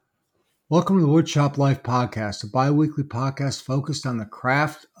Welcome to the Woodshop Life Podcast, a bi-weekly podcast focused on the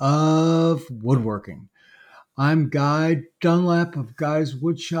craft of woodworking. I'm Guy Dunlap of Guy's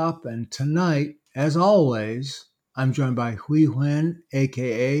Woodshop, and tonight, as always, I'm joined by Hui Huynh,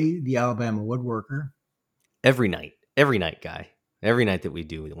 aka the Alabama Woodworker. Every night, Guy. Every night that we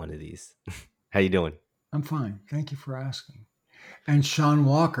do one of these. How you doing? I'm fine. Thank you for asking. And Sean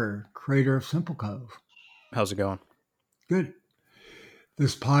Walker, creator of Simple Cove. How's it going? Good.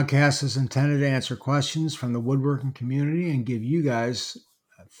 This podcast is intended to answer questions from the woodworking community and give you guys,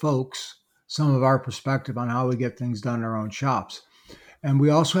 folks, some of our perspective on how we get things done in our own shops. And we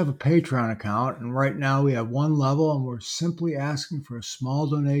also have a Patreon account, and right now we have one level, and we're simply asking for a small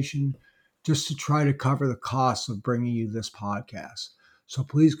donation just to try to cover the costs of bringing you this podcast. So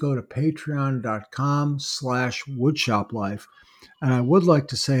please go to patreon.com/woodshoplife. And I would like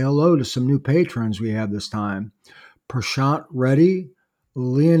to say hello to some new patrons we have this time. Prashant Reddy,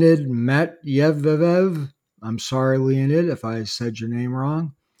 Leonid Matyevev, I'm sorry, Leonid, if I said your name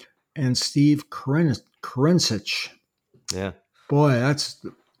wrong, and Steve Korincic. Yeah. Boy, that's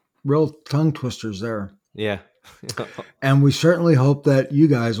real tongue twisters there. Yeah. And we certainly hope that you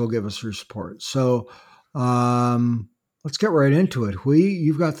guys will give us your support. So let's get right into it. Hui,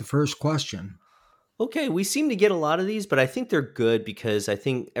 you've got the first question. Okay, we seem to get a lot of these, but I think they're good because I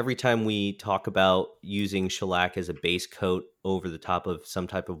think every time we talk about using shellac as a base coat over the top of some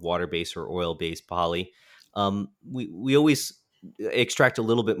type of water-based or oil-based poly, we always extract a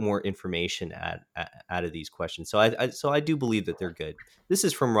little bit more information out of these questions. So I do believe that they're good. This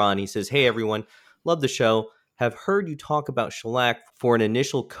is from Ron. He says, "Hey everyone, love the show. Have heard you talk about shellac for an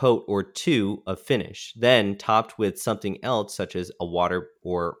initial coat or two of finish, then topped with something else such as a water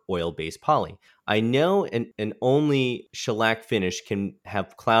or oil-based poly. I know an only shellac finish can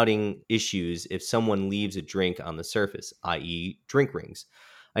have clouding issues if someone leaves a drink on the surface, i.e. drink rings.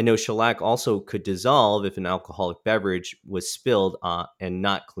 I know shellac also could dissolve if an alcoholic beverage was spilled and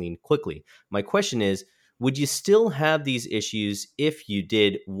not cleaned quickly. My question is, would you still have these issues if you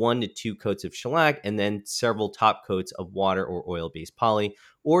did 1 to 2 coats of shellac and then several top coats of water or oil-based poly,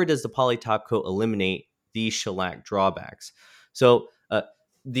 or does the poly top coat eliminate these shellac drawbacks?" So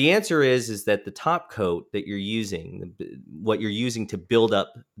the answer is that the top coat that you're using, what you're using to build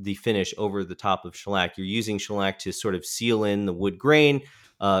up the finish over the top of shellac, you're using shellac to sort of seal in the wood grain,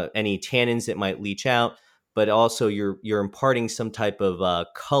 any tannins that might leach out, but also you're imparting some type of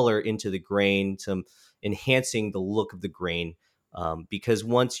color into the grain, some enhancing the look of the grain, because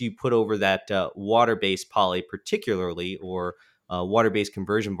once you put over that water-based poly particularly, or water-based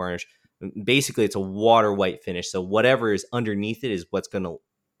conversion varnish, basically it's a water white finish. So whatever is underneath it is what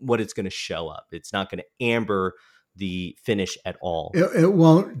it's going to show up. It's not going to amber the finish at all. It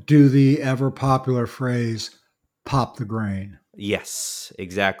won't do the ever popular phrase, pop the grain. Yes,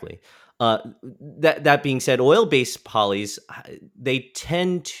 exactly. That being said, oil-based polys, they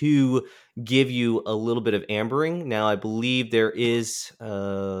tend to give you a little bit of ambering. Now, I believe there is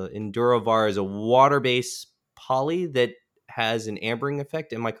Enduravar is a water-based poly that has an ambering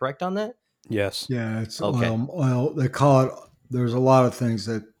effect. Am I correct on that? Yes. Yeah, it's Okay. oil. They call it, there's a lot of things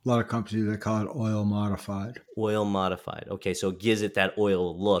that a lot of companies, they call it oil modified. Oil modified. Okay, so it gives it that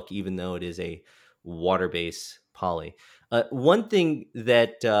oil look, even though it is a water-based poly. One thing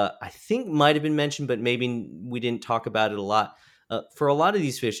that I think might have been mentioned, but maybe we didn't talk about it a lot, for a lot of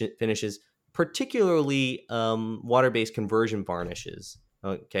these finishes, particularly water-based conversion varnishes,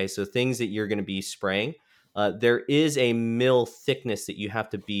 okay, so things that you're going to be spraying, there is a mill thickness that you have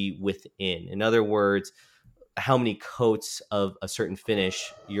to be within. In other words, how many coats of a certain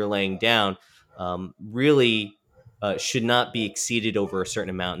finish you're laying down really should not be exceeded over a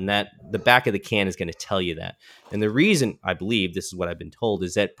certain amount, and that the back of the can is going to tell you that. And the reason, I believe, this is what I've been told,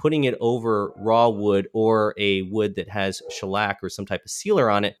 is that putting it over raw wood or a wood that has shellac or some type of sealer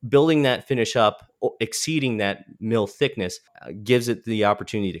on it, building that finish up, exceeding that mill thickness, gives it the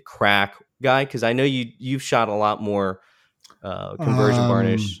opportunity to crack. Guy, because I know you've shot a lot more conversion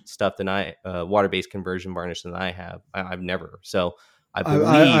varnish stuff than water-based conversion varnish than I have. I've never. So I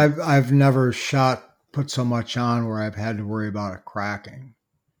believe I've never put so much on where I've had to worry about it cracking.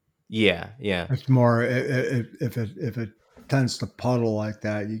 Yeah. It's more if it tends to puddle like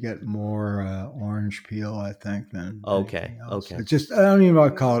that, you get more orange peel, I think, than anything else. Okay. It's just, I don't even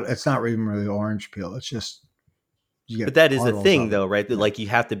want to call it. It's not even really orange peel. It's just But that is the thing, though, right? That like you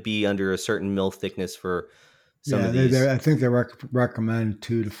have to be under a certain mill thickness for some of these. I think they recommend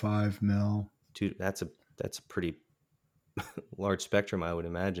 2 to 5 mil. That's a pretty large spectrum, I would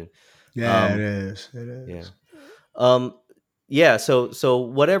imagine. Yeah, it is. Yeah. Yeah, so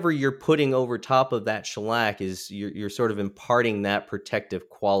whatever you're putting over top of that shellac is you're sort of imparting that protective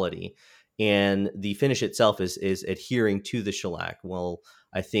quality, and the finish itself is adhering to the shellac. Well,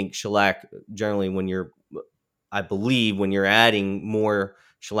 I think shellac generally I believe when you're adding more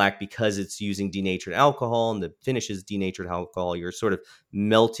shellac because it's using denatured alcohol and the finish is denatured alcohol, you're sort of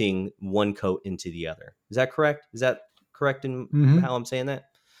melting one coat into the other. Is that correct? Is that correct in Mm-hmm. how I'm saying that?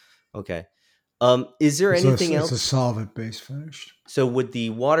 Okay. Is there It's a anything it's a else? solvent based finish. So would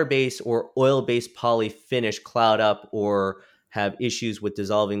the water-based or oil-based poly finish cloud up or have issues with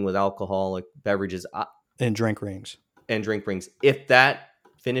dissolving with alcoholic beverages And drink rings. and drink rings if that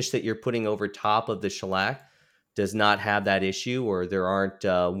finish that you're putting over top of the shellac does not have that issue, or there aren't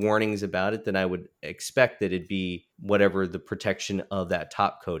warnings about it? Then I would expect that it'd be whatever the protection of that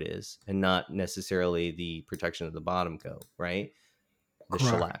top coat is and not necessarily the protection of the bottom coat, right? The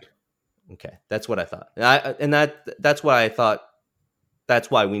shellac. Correct. Okay, that's what I thought. That's why I thought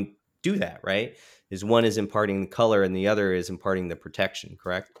that's why we do that, right? Is one is imparting the color and the other is imparting the protection,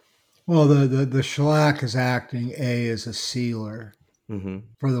 correct? Well, the shellac is acting A as a sealer Mm-hmm.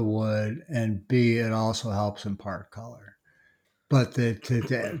 for the wood, and B, it also helps impart color. But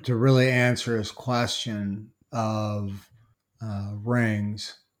to really answer his question of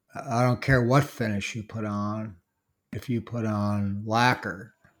rings, I don't care what finish you put on. If you put on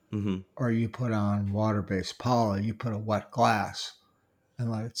lacquer Mm-hmm. or you put on water-based poly, you put a wet glass and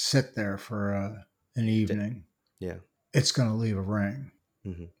let it sit there for an evening, Yeah. it's going to leave a ring.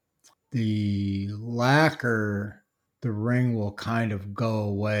 Mm-hmm. The lacquer, the ring will kind of go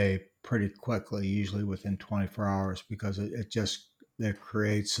away pretty quickly, usually within 24 hours, because it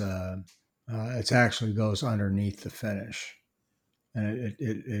creates it actually goes underneath the finish and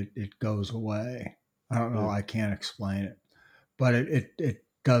it goes away. I don't know. I can't explain it, but it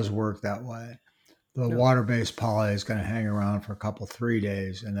does work that way. The No. water-based poly is going to hang around for 3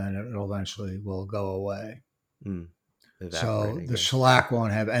 days, and then it eventually will go away. So the shellac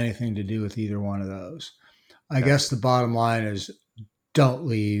won't have anything to do with either one of those. I guess the bottom line is don't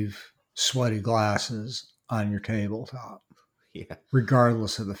leave sweaty glasses on your tabletop. Yeah.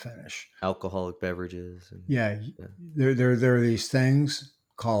 Regardless of the finish. Alcoholic beverages. And, There are these things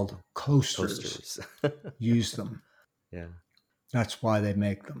called coasters. Use them. Yeah. That's why they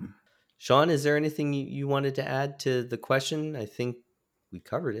make them. Sean, is there anything you wanted to add to the question? I think we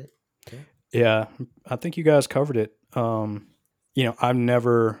covered it. Okay. Yeah, I think you guys covered it. I've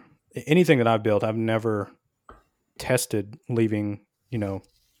never, anything that I've built, I've never tested leaving,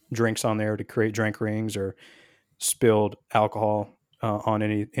 drinks on there to create drink rings or spilled alcohol on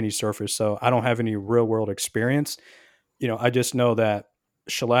any surface. So I don't have any real world experience. I just know that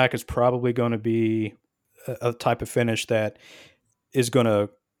shellac is probably going to be a type of finish that is going to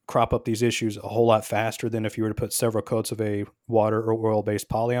crop up these issues a whole lot faster than if you were to put several coats of a water or oil based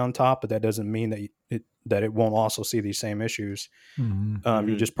poly on top. But that doesn't mean that it won't also see these same issues. Mm-hmm.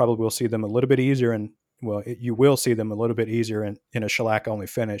 You just probably will see them a little bit easier, and you will see them a little bit easier in a shellac only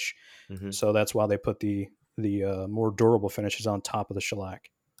finish. Mm-hmm. So that's why they put the more durable finishes on top of the shellac.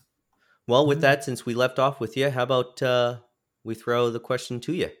 Well, with that, since we left off with you, how about we throw the question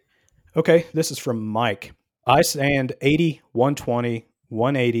to you? Okay, this is from Mike. I sand 80, 120,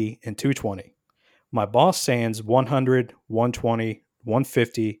 180, and 220. My boss sands 100, 120,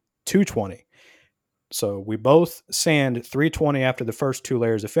 150, 220. So we both sand 320 after the first 2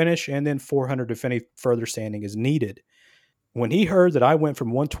 layers of finish, and then 400 if any further sanding is needed. When he heard that I went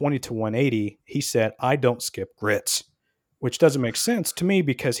from 120 to 180, he said, I don't skip grits, which doesn't make sense to me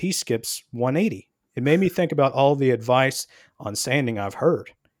because he skips 180. It made me think about all the advice on sanding I've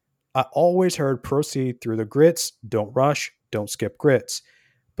heard. I always heard proceed through the grits, don't rush, don't skip grits.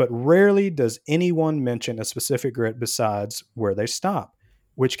 But rarely does anyone mention a specific grit besides where they stop,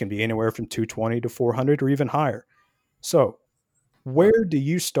 which can be anywhere from 220 to 400 or even higher. So where do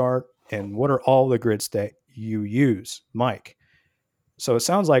you start and what are all the grits that you use, Mike? So it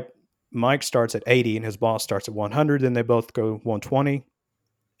sounds like Mike starts at 80 and his boss starts at 100, and they both go 120.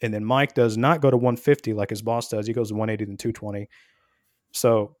 And then Mike does not go to 150 like his boss does. He goes to 180 then 220.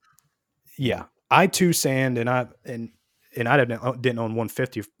 So yeah, I too sand, and I didn't own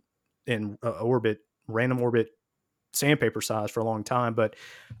 150 in random orbit sandpaper size for a long time, but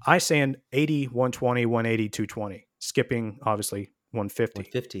I sand 80, 120, 180, 220, skipping obviously 150.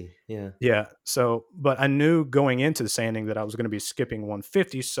 150, yeah. Yeah. So, but I knew going into the sanding that I was going to be skipping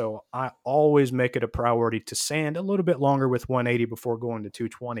 150. So I always make it a priority to sand a little bit longer with 180 before going to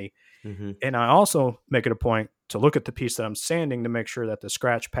 220. Mm-hmm. And I also make it a point to look at the piece that I'm sanding to make sure that the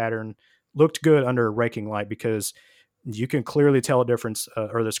scratch pattern looked good under a raking light, because you can clearly tell a difference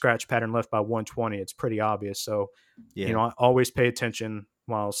or the scratch pattern left by 120. It's pretty obvious. So, Yeah. I always pay attention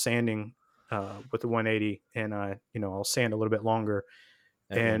while sanding with the 180, and I'll sand a little bit longer.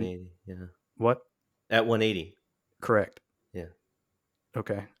 At And 180. Yeah. what? At 180. Correct. Yeah.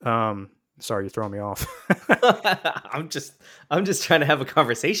 Okay. Sorry, you're throwing me off. I'm just trying to have a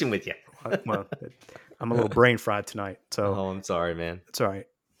conversation with you. Well, I'm a little brain fried tonight. So Oh, I'm sorry, man. it's all right.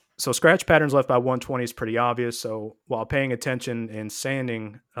 So scratch patterns left by 120 is pretty obvious. So while paying attention and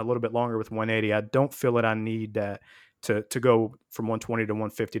sanding a little bit longer with 180, I don't feel that I need that to go from 120 to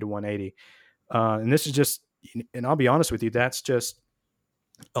 150 to 180. And this is just, and I'll be honest with you, that's just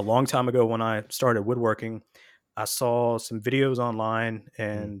a long time ago when I started woodworking. I saw some videos online,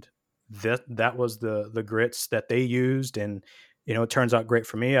 and that was the grits that they used, and it turns out great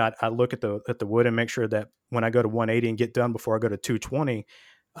for me. I look at the wood and make sure that when I go to 180 and get done before I go to 220,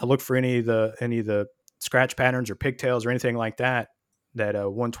 I look for any of the scratch patterns or pigtails or anything like that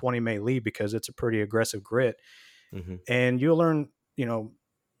 120 may leave, because it's a pretty aggressive grit. Mm-hmm. And you'll learn,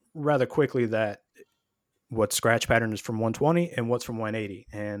 rather quickly that what scratch pattern is from 120 and what's from 180.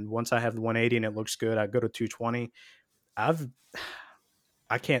 And once I have the 180 and it looks good, I go to 220.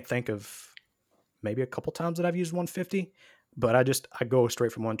 I can't think of maybe a couple times that I've used 150, but I go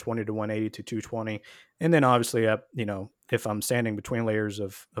straight from 120 to 180 to 220. And then obviously, if I'm sanding between layers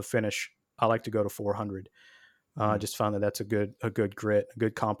of finish, I like to go to 400. I just find that that's a good grit, a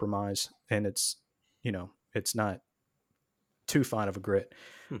good compromise. And it's not too fine of a grit,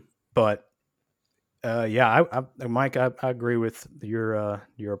 but Mike, I agree with your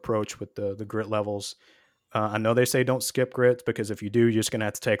approach with the grit levels. I know they say don't skip grits, because if you do, you're just going to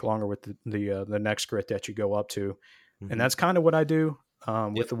have to take longer with the next grit that you go up to. And that's kind of what I do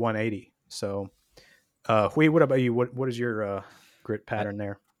with the 180. So, Hui, what about you? What is your grit pattern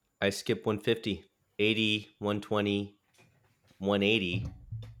there? I skip 150, 80, 120, 180,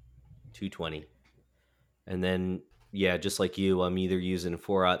 220. And then, just like you, I'm either using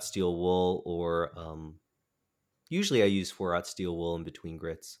 4/0 steel wool or usually I use 4/0 steel wool in between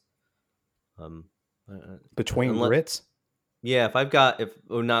grits. Between grits? Yeah,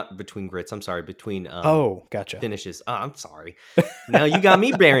 not between grits. I'm sorry, between gotcha. finishes. Oh, I'm sorry. Now you got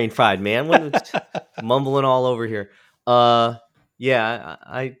me brain fried, man. Mumbling all over here. I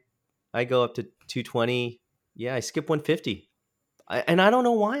go up to 220. Yeah, I skip 150. And I don't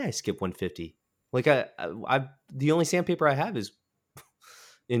know why I skip 150. Like I the only sandpaper I have is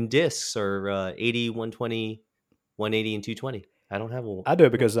in discs or 80, 120, 180, and 220. I don't have a. I do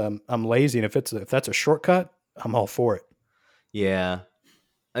it because I'm lazy, and if that's a shortcut, I'm all for it. Yeah,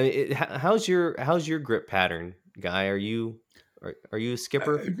 I mean, how's your grip pattern, Guy? Are you a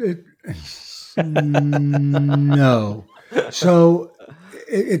skipper? No. So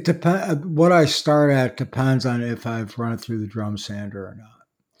it depends. What I start at depends on if I've run it through the drum sander or not.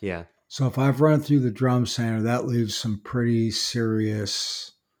 Yeah. So if I've run it through the drum sander, that leaves some pretty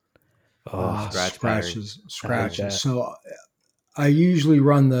serious scratches. So I usually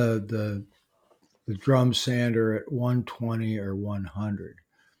run the drum sander at 120 or 100.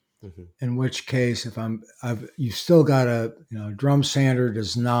 Mm-hmm. In which case, you still got drum sander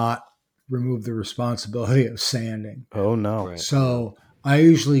does not remove the responsibility of sanding. Oh no! Right. So I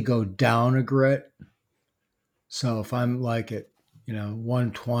usually go down a grit. So if I'm like at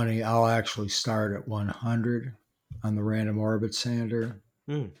 120, I'll actually start at 100 on the random orbit sander.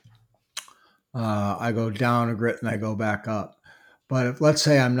 I go down a grit and I go back up. But if, let's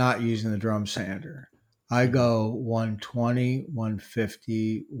say I'm not using the drum sander, I go 120,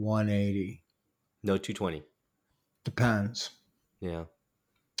 150, 180. No 220. Depends. Yeah.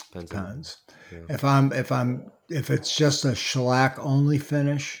 Depends. Yeah. If it's just a shellac only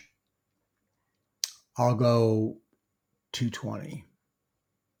finish, I'll go 220.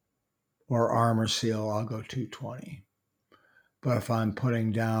 Or armor seal, I'll go 220. But if I'm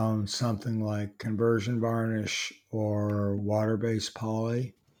putting down something like conversion varnish or water-based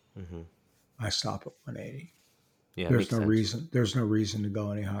poly, I stop at 180. Yeah, there's no reason to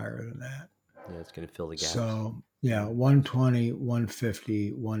go any higher than that. Yeah, it's going to fill the gap. So, 120,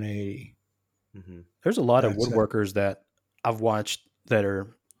 150, 180. There's a lot of woodworkers that I've watched that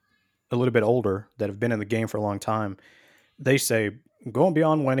are a little bit older, that have been in the game for a long time. They say going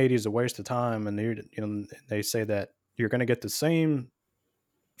beyond 180 is a waste of time, and they say that you're going to get the same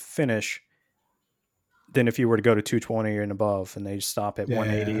finish than if you were to go to 220 and above, and they stop at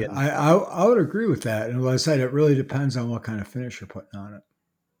 180. I would agree with that. And like I said, it really depends on what kind of finish you're putting on it.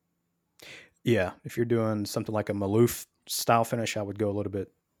 Yeah, if you're doing something like a Maloof style finish, I would go a little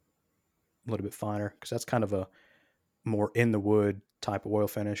bit finer, because that's kind of a more in the wood type of oil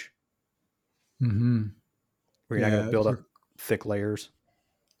finish. Where you're not going to build up thick layers.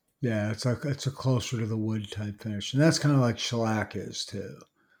 Yeah, it's a closer to the wood type finish, and that's kind of like shellac is too.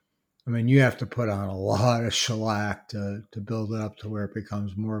 I mean, you have to put on a lot of shellac to build it up to where it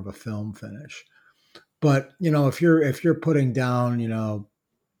becomes more of a film finish. But if you're putting down,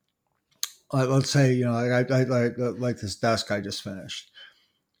 let's say, I like this desk I just finished.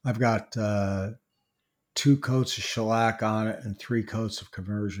 I've got 2 coats of shellac on it and 3 coats of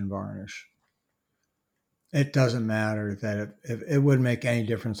conversion varnish. It doesn't matter that it wouldn't make any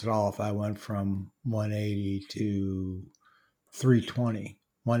difference at all if I went from 180 to 320,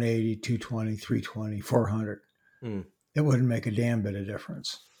 180, 220, 320, 400. It wouldn't make a damn bit of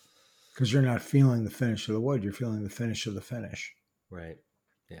difference because you're not feeling the finish of the wood. You're feeling the finish of the finish. Right.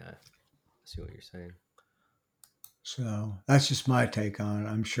 Yeah. I see what you're saying. So that's just my take on it.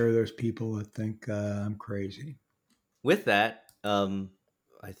 I'm sure there's people that think I'm crazy. With that,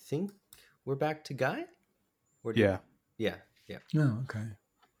 I think we're back to Guy. Yeah. Oh, okay.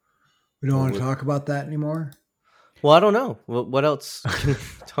 We don't want to talk about that anymore? Well, I don't know. What else can we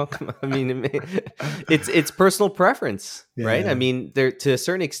talk about? I mean, it's personal preference, right? I mean, to a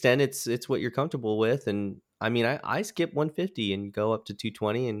certain extent, it's what you're comfortable with. And I mean, I skip 150 and go up to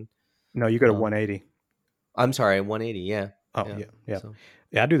 220. And no, you go to 180. I'm sorry, 180. Yeah. Oh, yeah. So.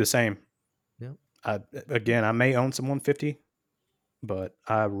 Yeah, I do the same. Yeah. I may own some 150, but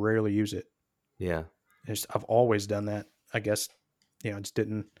I rarely use it. Yeah. I've always done that. I guess, I just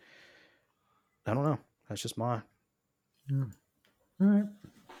didn't. I don't know. That's just mine. Yeah. All right.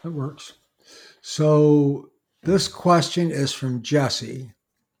 That works. So this question is from Jesse.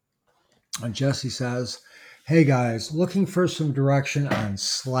 And Jesse says, hey guys, looking for some direction on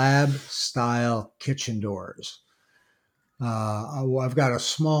slab style kitchen doors. I've got a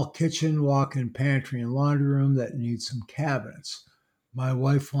small kitchen, walk-in pantry, and laundry room that needs some cabinets. My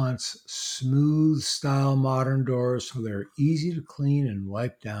wife wants smooth style modern doors so they're easy to clean and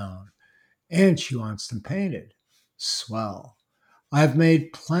wipe down. And she wants them painted. Swell. I've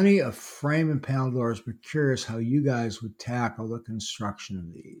made plenty of frame and panel doors, but curious how you guys would tackle the construction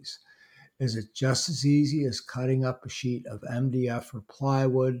of these. Is it just as easy as cutting up a sheet of MDF or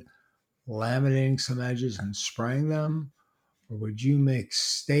plywood, laminating some edges and spraying them? Or would you make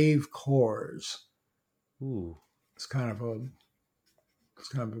stave cores? Ooh. It's kind of a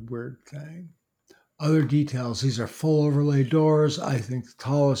weird thing. Other details. These are full overlay doors. I think the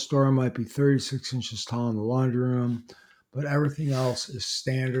tallest door might be 36 inches tall in the laundry room, but everything else is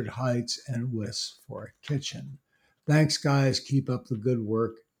standard heights and widths for a kitchen. Thanks, guys. Keep up the good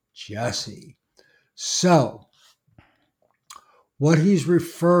work, Jesse. So, what he's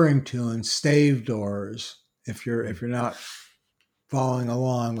referring to in stave doors, if you're not following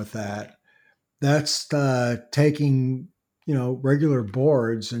along with that, that's taking regular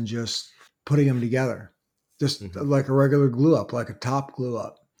boards and just putting them together, just like a regular glue up, like a top glue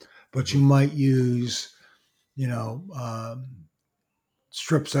up. But you might use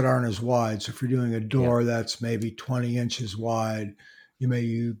strips that aren't as wide. So if you're doing a door that's maybe 20 inches wide, you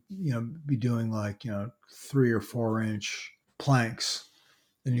may be doing like 3 or 4 inch planks,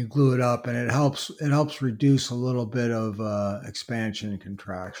 and you glue it up, and it helps reduce a little bit of expansion and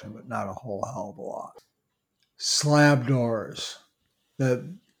contraction, but not a whole hell of a lot. Slab doors.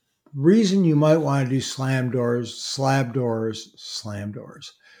 The reason you might want to do slab doors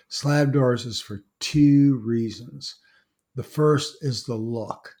is for 2 reasons. The first is the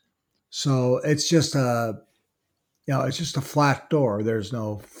look. So it's just a flat door. There's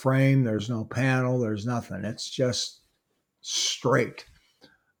no frame, there's no panel, there's nothing. It's just straight.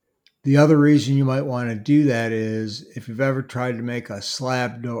 The other reason you might want to do that is if you've ever tried to make a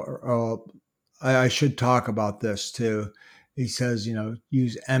slab door, I should talk about this too. He says,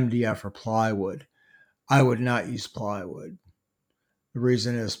 use MDF or plywood. I would not use plywood. The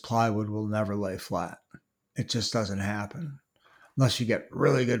reason is plywood will never lay flat. It just doesn't happen unless you get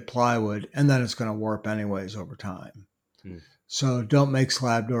really good plywood, and then it's going to warp anyways over time. So don't make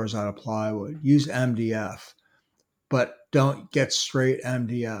slab doors out of plywood. Use MDF, but don't get straight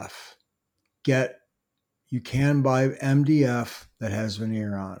MDF. You can buy MDF that has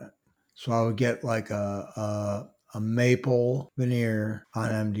veneer on it. So I would get like a maple veneer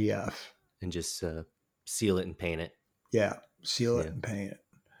on MDF. And just seal it and paint it. Yeah, seal it and paint it.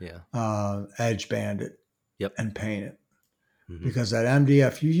 Yeah. Edge band it. Yep. And paint it. Because that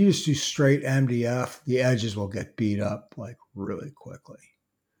MDF, you used to straight MDF, the edges will get beat up like really quickly.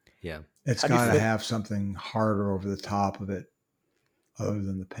 Yeah. It's got to have something harder over the top of it other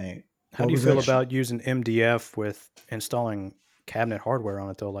than the paint. How do you feel about using MDF with installing cabinet hardware on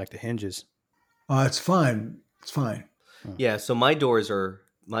it though, like the hinges? It's fine. It's fine. Yeah. So my doors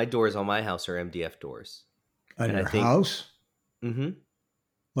on my house are MDF doors. On And I your think, house? mm-hmm.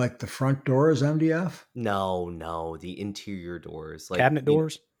 Like the front door is MDF? No, the interior doors, like, Cabinet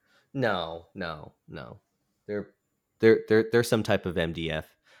doors? no. They're they're some type of MDF.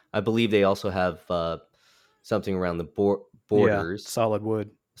 I believe they also have something around the Yeah, borders, solid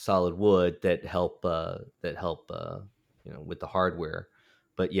wood. solid wood that help with the hardware.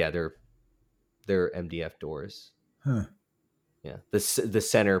 But yeah, they're MDF doors. Huh. Yeah, the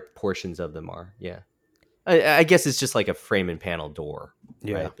center portions of them are. Yeah, I guess it's just like a frame and panel door,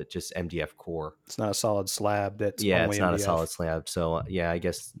 Yeah. right? But just MDF core. It's not a solid slab that's Yeah, only it's not a MDF. solid slab. So yeah, I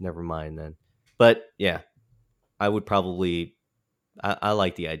guess never mind then. But yeah, I would probably I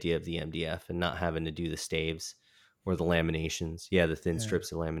like the idea of the MDF and not having to do the staves or the laminations. Yeah, the thin Yeah.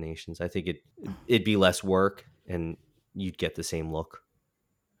 strips of laminations. I think it'd be less work and you'd get the same look.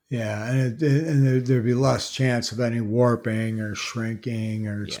 Yeah, and there'd be less chance of any warping or shrinking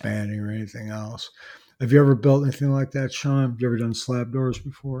or expanding or anything else. Have you ever built anything like that, Sean? Have you ever done slab doors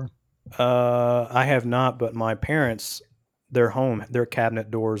before? I have not, but my parents, their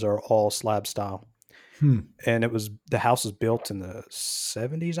cabinet doors are all slab style. And the house was built in the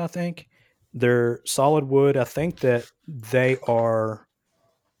 70s, I think. They're solid wood. I think that they are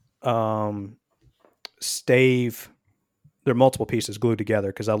stave. They're multiple pieces glued together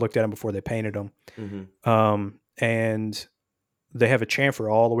because I looked at them before they painted them. Mm-hmm. And they have a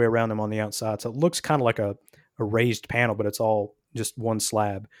chamfer all the way around them on the outside. So it looks kind of like a raised panel, but it's all just one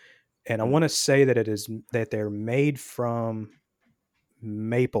slab. And I want to say that they're made from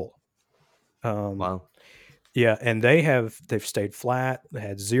maple. Wow. Yeah, and they've stayed flat. They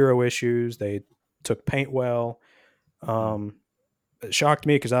had zero issues. They took paint well. It shocked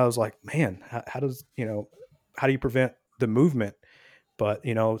me because I was like, man, how do you prevent the movement? But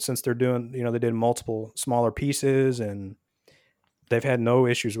since they're doing, they did multiple smaller pieces, and they've had no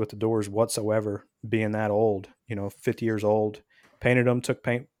issues with the doors whatsoever. Being that old, 50 years old, painted them, took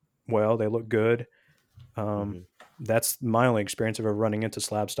paint well. They look good. That's my only experience of ever running into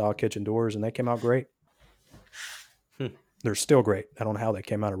slab style kitchen doors, and they came out great. They're still great. I don't know how they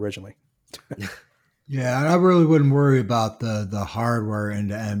came out originally. Yeah, and I really wouldn't worry about the hardware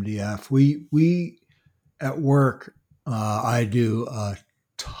into MDF. We at work, I do a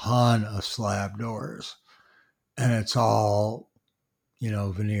ton of slab doors, and it's all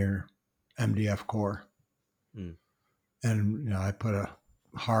veneer MDF core, and I put a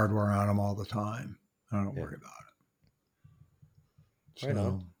hardware on them all the time. I don't worry about it. Right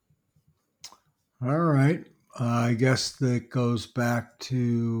on. All right. I guess that goes back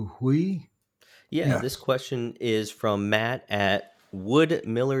to Hui. Yeah, this question is from Matt at Wood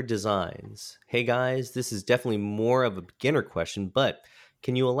Miller Designs. Hey guys, this is definitely more of a beginner question, but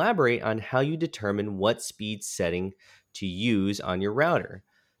can you elaborate on how you determine what speed setting to use on your router?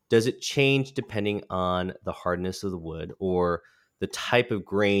 Does it change depending on the hardness of the wood or the type of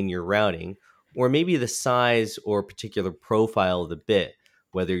grain you're routing, or maybe the size or particular profile of the bit,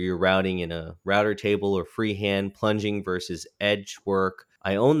 whether you're routing in a router table or freehand, plunging versus edge work?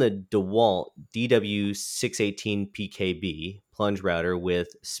 I own the DeWalt DW618PKB plunge router with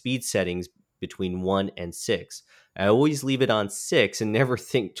speed settings between 1 and 6. I always leave it on 6 and never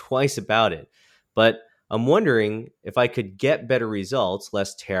think twice about it. But I'm wondering if I could get better results,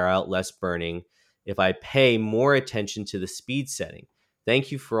 less tear out, less burning, if I pay more attention to the speed setting. Thank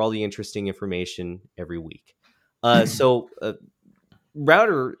you for all the interesting information every week.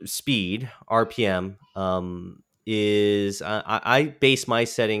 Router speed, RPM, is I base my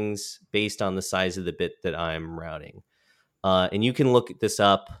settings based on the size of the bit that I'm routing. And you can look this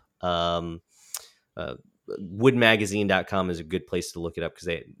up. Woodmagazine.com is a good place to look it up because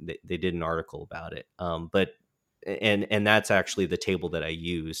they did an article about it. But that's actually the table that I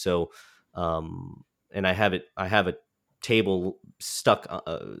use. So, and I have a table stuck.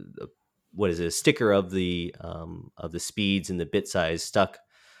 A sticker of the speeds and the bit size stuck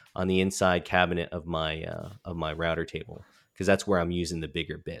on the inside cabinet of my router table, because that's where I'm using the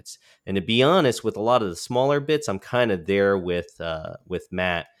bigger bits. And to be honest, with a lot of the smaller bits, I'm kind of there with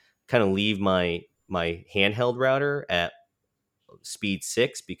Matt. Kind of leave my handheld router at speed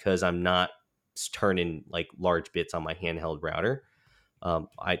 6 because I'm not turning like large bits on my handheld router.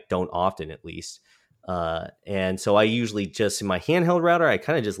 I don't often, at least. And so I usually just, in my handheld router, I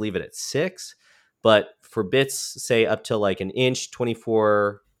kind of just leave it at 6. But for bits, say up to like an inch,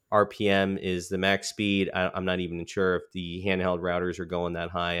 24 RPM is the max speed. I'm not even sure if the handheld routers are going that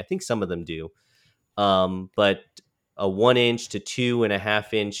high. I think some of them do. But a 1 inch to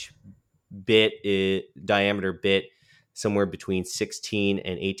 2.5 inch diameter bit, somewhere between 16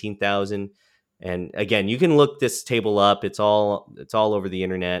 and 18,000. And again, you can look this table up. It's all over the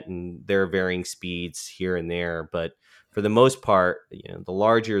internet, and there are varying speeds here and there. But for the most part, the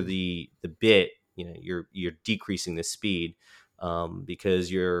larger the bit, you're decreasing the speed, because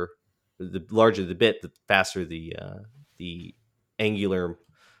the larger the bit, the faster the angular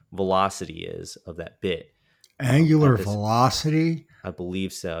velocity is of that bit. Angular velocity? I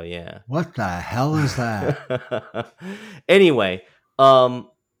believe so, yeah. What the hell is that? Anyway, no,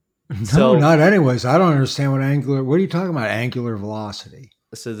 not anyways. I don't understand what are you talking about, angular velocity?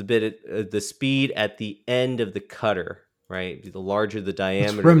 So the speed at the end of the cutter, right? The larger the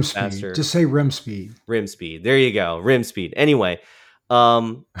diameter, it's rim the speed. faster. Just say rim speed. Rim speed. There you go. Rim speed. Anyway,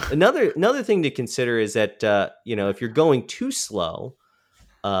 another thing to consider is that if you're going too slow,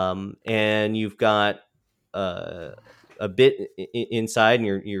 and you've got a bit inside,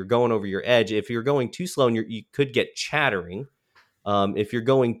 and you're going over your edge. If you're going too slow, and you could get chattering. If you're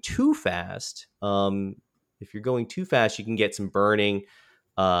going too fast, you can get some burning.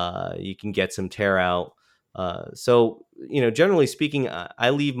 You can get some tear out. So generally speaking, I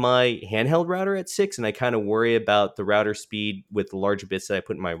leave my handheld router at 6, and I kind of worry about the router speed with the larger bits that I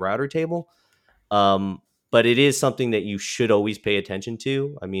put in my router table. But it is something that you should always pay attention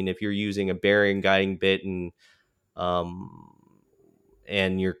to. I mean, if you're using a bearing guiding bit and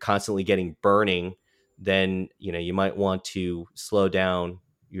you're constantly getting burning, then you might want to slow down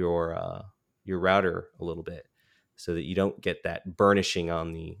your router a little bit so that you don't get that burnishing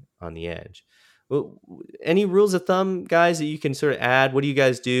on the edge. Well, any rules of thumb, guys, that you can sort of add? What do you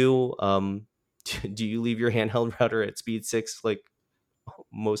guys do? Do you leave your handheld router at speed 6 like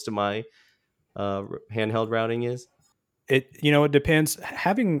most of my handheld routing is? It depends.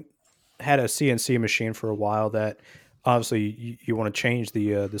 Having had a CNC machine for a while, that obviously you want to change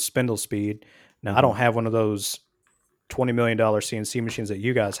the spindle speed. Now, I don't have one of those $20 million CNC machines that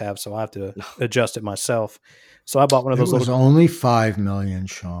you guys have, so I have to adjust it myself. So I bought one of those. It was only $5 million,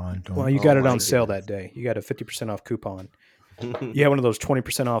 Sean. Well, you got it on sale that day. You got a 50% off coupon. You had one of those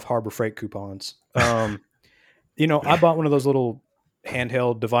 20% off Harbor Freight coupons. I bought one of those little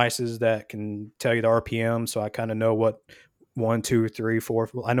handheld devices that can tell you the RPM, so I kind of know what 1, 2, 3, 4.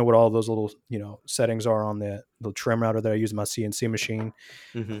 I know what all those little settings are on the trim router that I use in my CNC machine.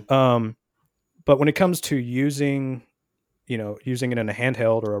 Mm-hmm. But when it comes to using it in a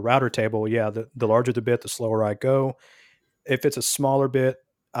handheld or a router table, the larger the bit, the slower I go. If it's a smaller bit,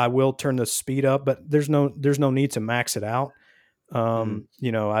 I will turn the speed up, but there's no need to max it out. I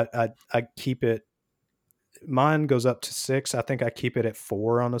keep it. Mine goes up to 6. I think I keep it at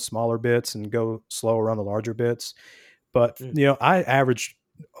 4 on the smaller bits and go slower on the larger bits. But I average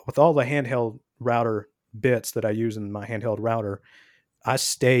with all the handheld router bits that I use in my handheld router, I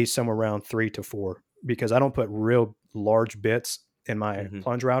stay somewhere around 3 to 4 because I don't put real large bits in my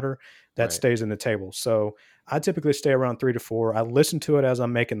plunge router. That stays in the table. So I typically stay around 3 to 4. I listen to it as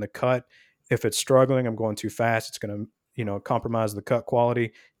I'm making the cut. If it's struggling, I'm going too fast, it's going to compromise the cut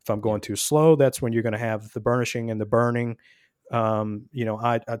quality. If I'm going too slow, that's when you're going to have the burnishing and the burning.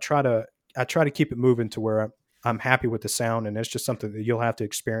 I try to keep it moving to where I'm happy with the sound, and it's just something that you'll have to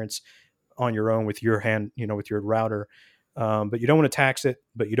experience on your own with your hand, with your router. But you don't want to tax it,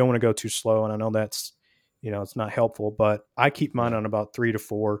 but you don't want to go too slow. And I know that's, it's not helpful, but I keep mine on about 3 to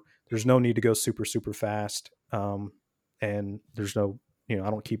 4. There's no need to go super, super fast. And there's no, I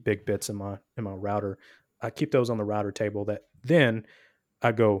don't keep big bits in my router. I keep those on the router table. That then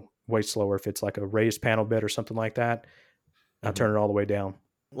I go way slower. If it's like a raised panel bit or something like that, I turn it all the way down.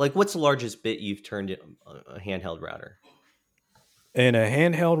 Like, what's the largest bit you've turned in a handheld router? In a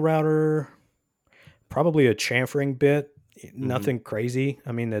handheld router, probably a chamfering bit. Nothing crazy.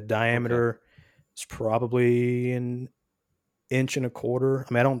 I mean, the diameter is probably 1.25 inches.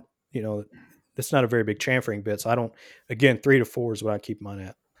 I mean, I don't, that's not a very big chamfering bit. So 3 to 4 is what I keep mine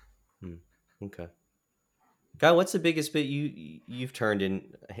at. Okay. Guy, what's the biggest bit you've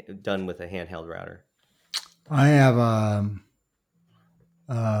done with a handheld router? I have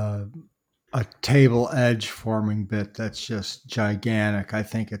a table edge forming bit that's just gigantic. I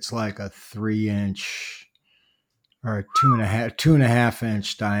think it's like a 3-inch or a 2.5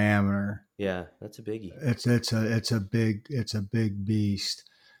 inch diameter. Yeah, that's a biggie. It's a big beast.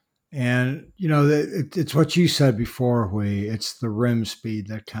 And it's what you said before, it's the rim speed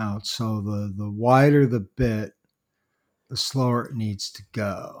that counts. So the wider the bit, the slower it needs to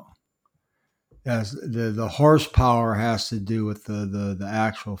go. As the horsepower has to do with the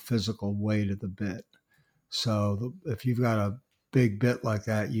actual physical weight of the bit. So if you've got a big bit like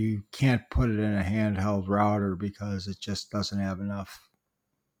that, you can't put it in a handheld router because it just doesn't have enough,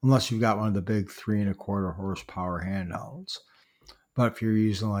 unless you've got one of the big 3.25 horsepower handhelds. But if you're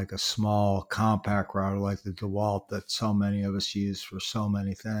using like a small compact router like the DeWalt that so many of us use for so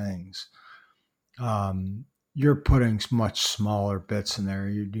many things, you're putting much smaller bits in there.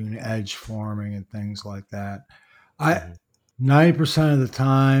 You're doing edge forming and things like that. 90% of the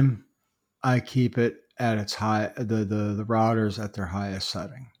time, I keep it at its high. The routers at their highest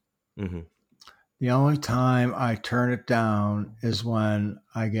setting. Mm-hmm. The only time I turn it down is when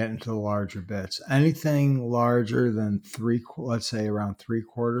I get into the larger bits. Anything larger than let's say around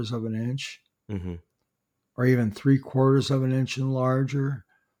 3/4 of an inch, or even 3/4 of an inch and larger,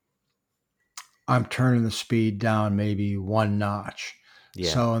 I'm turning the speed down maybe 1 notch.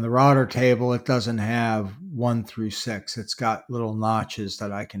 Yeah. So in the router table, it doesn't have 1 through 6. It's got little notches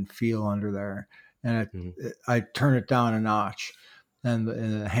that I can feel under there, and I turn it down a notch. And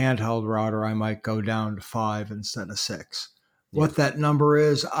in a handheld router, I might go down to 5 instead of 6. Yeah. What that number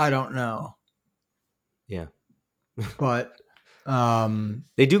is, I don't know. Yeah. But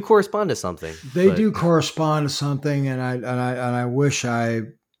they do correspond to something. They do correspond to something, and I wish I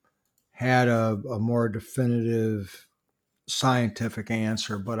had a more definitive scientific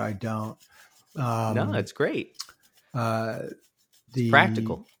answer, but I don't. No, it's great. It's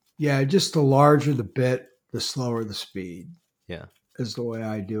practical. Yeah, just the larger the bit, the slower the speed. Yeah. Is the way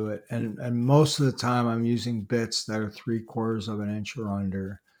I do it. And most of the time I'm using bits that are 3/4 of an inch or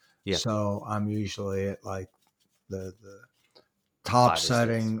under. Yeah. So I'm usually at like the top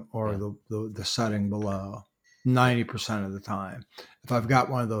setting or the setting below 90% of the time. If I've got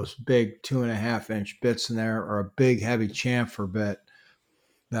one of those big 2.5-inch bits in there, or a big heavy chamfer bit,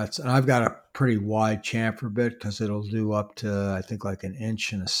 and I've got a pretty wide chamfer bit because it'll do up to, I think, like 1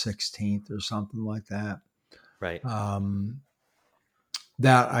 1/16 or something like that. Right.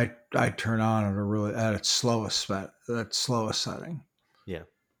 That I turn on at its slowest setting. Yeah.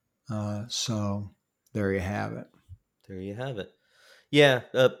 So there you have it. There you have it. Yeah.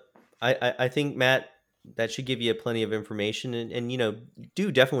 I think, Matt, that should give you plenty of information, and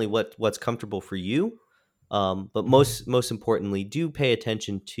do definitely what's comfortable for you. But most importantly, do pay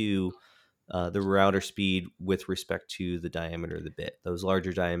attention to the router speed with respect to the diameter of the bit. Those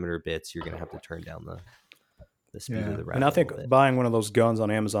larger diameter bits, you're going to have to turn down the speed of the router. And I think buying one of those guns on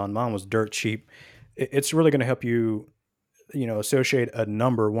Amazon, mine was dirt cheap. It's really going to help you, associate a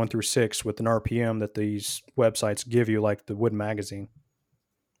number 1 through 6 with an RPM that these websites give you, like the Wood Magazine.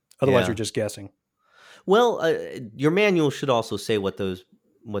 Otherwise, you're just guessing. Well, your manual should also say what the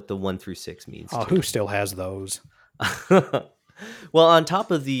 1 through 6 means. Oh, who still has those? Well, on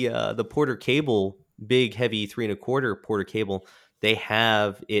top of the Porter cable, big, heavy 3 1/4 Porter cable, they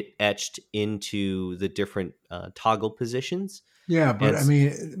have it etched into the different toggle positions. Yeah, but I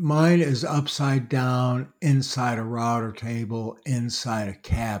mean, mine is upside down inside a router table, inside a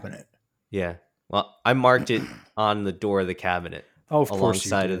cabinet. Yeah. Well, I marked it on the door of the cabinet. Oh, of course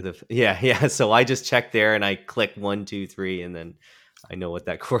you did. Of the yeah. So I just check there and I click 1, 2, 3, and then I know what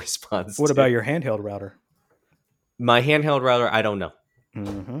that corresponds to. What about your handheld router? My handheld router, I don't know.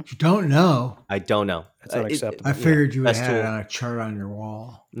 Mm-hmm. You don't know? I don't know. That's unacceptable. I figured you would have it on a chart on your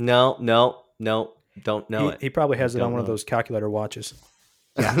wall. No. Don't know it. He probably has it on one of those calculator watches.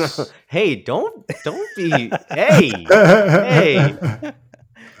 Yes. Hey, don't be. Hey.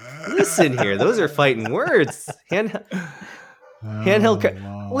 Listen here. Those are fighting words. Handheld.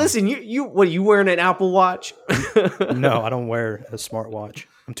 Wow. Listen, you what? Are you wearing an Apple Watch? No, I don't wear a smartwatch.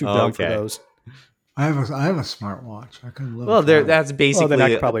 I'm too dumb for those. I have a smartwatch. I couldn't live. Well, that's basically. Well, then I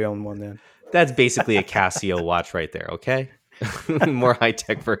could probably own one then. That's basically a Casio watch right there. Okay, more high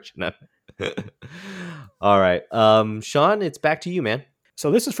tech version of it. All right, Sean, it's back to you, man.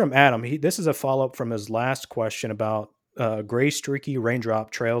 So this is from Adam. This is a follow up from his last question about gray streaky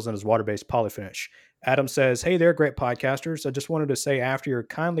raindrop trails in his water-based polyfinish. Adam says, "Hey there, great podcasters. I just wanted to say, after you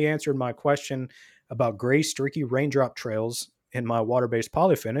kindly answered my question about gray streaky raindrop trails in my water-based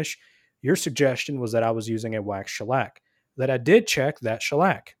polyfinish, your suggestion was that I was using a wax shellac. That I did check that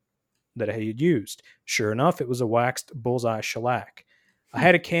shellac that I had used. Sure enough, it was a waxed bullseye shellac. I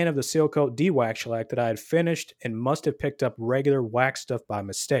had a can of the Seal Coat D-Wax shellac that I had finished and must have picked up regular wax stuff by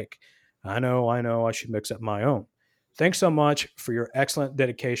mistake. I know, I should mix up my own. Thanks so much for your excellent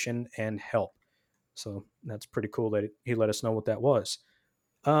dedication and help." So that's pretty cool that he let us know what that was.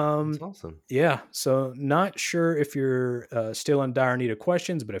 That's awesome. Yeah. So not sure if you're still in dire need of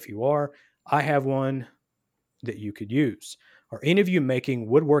questions, but if you are, I have one that you could use. Are any of you making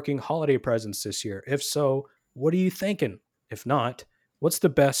woodworking holiday presents this year? If so, what are you thinking? If not, what's the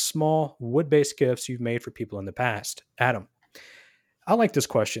best small wood-based gifts you've made for people in the past? Adam. I like this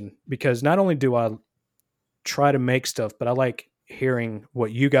question because not only do I try to make stuff, but I like hearing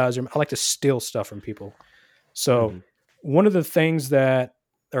what you guys are. I like to steal stuff from people. So one of the things that,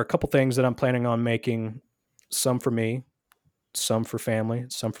 there are a couple things that I'm planning on making, some for me, some for family,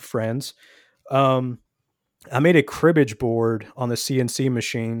 some for friends. I made a cribbage board on the CNC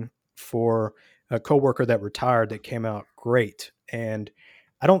machine for a coworker that retired that came out great. And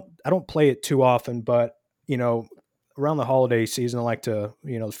I don't play it too often, but around the holiday season, I like to,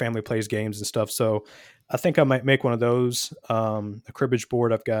 the family plays games and stuff. So I think I might make one of those, a cribbage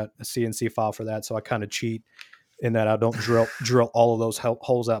board. I've got a CNC file for that. So I kind of cheat in that I don't drill all of those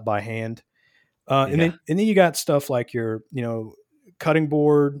holes out by hand. And then you got stuff like your, cutting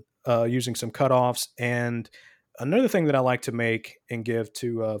board, using some cutoffs. And another thing that I like to make and give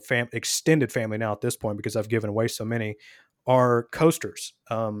to extended family now at this point, because I've given away so many, are coasters.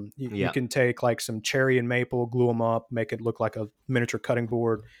 You can take like some cherry and maple, glue them up, make it look like a miniature cutting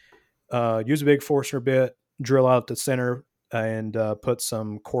board, use a big Forstner bit, drill out the center, and put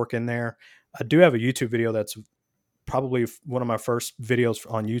some cork in there. I do have a YouTube video that's probably one of my first videos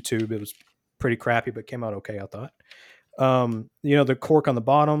on YouTube. It was pretty crappy, but came out okay, I thought. The cork on the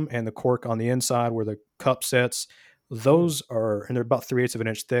bottom and the cork on the inside where the cup sits, those are, and they're about 3/8 of an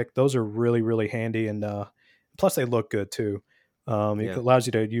inch thick. Those are really, really handy. And plus they look good too. It allows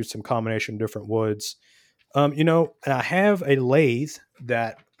you to use some combination of different woods. And I have a lathe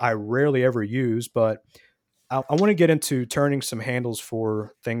that I rarely ever use, but I want to get into turning some handles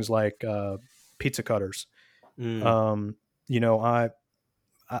for things like pizza cutters.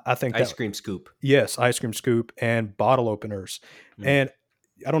 I think ice cream scoop. Yes, ice cream scoop and bottle openers. And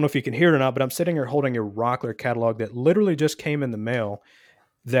I don't know if you can hear it or not, but I'm sitting here holding a Rockler catalog that literally just came in the mail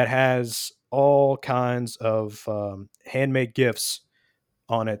that has all kinds of handmade gifts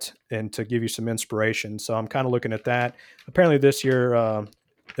on it and to give you some inspiration. So I'm kind of looking at that. Apparently this year,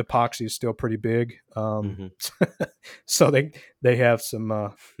 epoxy is still pretty big. So they have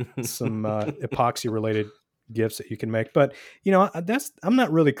some epoxy related gifts that you can make, but I'm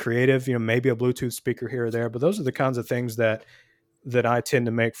not really creative, maybe a Bluetooth speaker here or there, but those are the kinds of things that I tend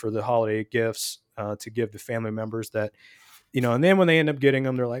to make for the holiday gifts, to give to family members that, and then when they end up getting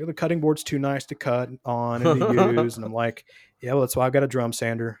them, they're like, the cutting board's too nice to cut on and to use. And I'm like, yeah, well, that's why I've got a drum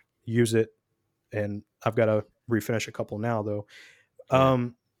sander, use it. And I've got to refinish a couple now though.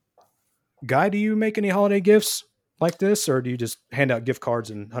 Guy, do you make any holiday gifts like this, or do you just hand out gift cards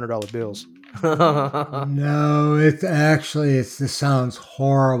and $100 bills? No, this sounds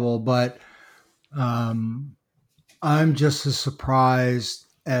horrible, but I'm just as surprised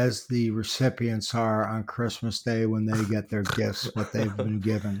as the recipients are on Christmas Day when they get their gifts, what they've been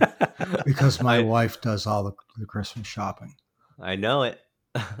given, because my wife does all the Christmas shopping. I know it.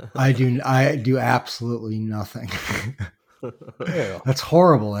 I do absolutely nothing. That's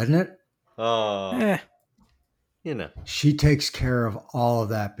horrible, isn't it? Oh, she takes care of all of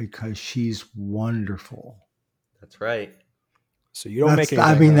that because she's wonderful. That's right. So you don't make anything.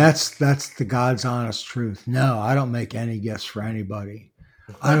 I mean, that's the God's honest truth. No, I don't make any gifts for anybody.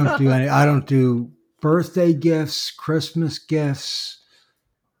 I don't do birthday gifts, Christmas gifts.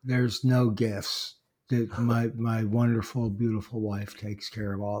 There's no gifts. My wonderful, beautiful wife takes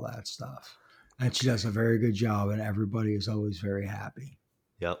care of all that stuff. And she does a very good job, and everybody is always very happy.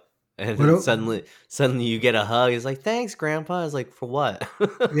 Yep. And then suddenly you get a hug. It's like, thanks, Grandpa. I was like, for what?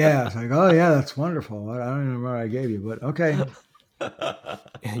 Yeah. It's like, oh, yeah, that's wonderful. I don't even remember what I gave you, but okay.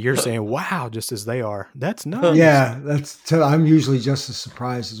 And you're saying, wow, just as they are. That's nice. Yeah. I'm usually just as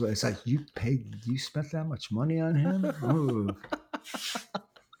surprised as well. It's like, you spent that much money on him? Ooh.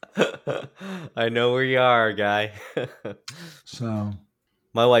 I know where you are, guy. So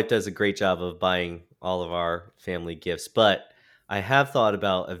my wife does a great job of buying all of our family gifts, but I have thought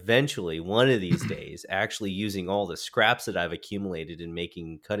about eventually one of these days actually using all the scraps that I've accumulated in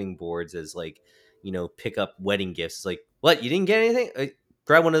making cutting boards as pick up wedding gifts. It's like, what? You didn't get anything?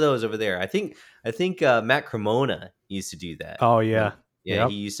 Grab one of those over there. I think Matt Cremona used to do that. Oh yeah. Yeah.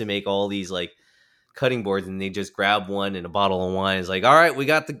 Yep. He used to make all these cutting boards, and they just grab one and a bottle of wine. It's like, all right, we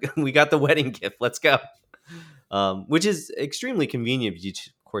got the wedding gift. Let's go. Which is extremely convenient.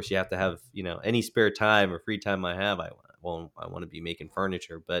 Of course, you have to have, any spare time or free time I have. I want to be making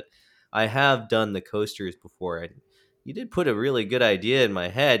furniture, but I have done the coasters before. You did put a really good idea in my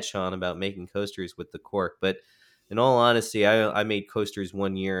head, Sean, about making coasters with the cork. But in all honesty, I made coasters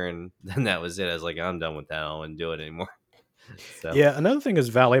one year, and then that was it. I was like, I'm done with that. I don't want to do it anymore. So. Yeah, another thing is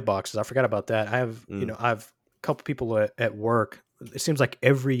valet boxes. I forgot about that. I have, I've a couple people at work. It seems like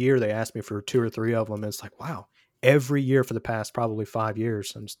every year they ask me for 2 or 3 of them. And it's like, wow, every year for the past probably 5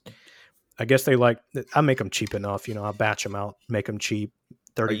 years. I guess they I make them cheap enough. I batch them out, make them cheap,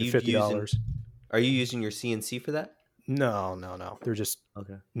 $30 to $50. Are you using your CNC for that? No. They're just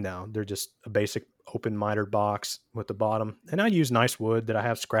they're just a basic open mitered box with the bottom. And I use nice wood that I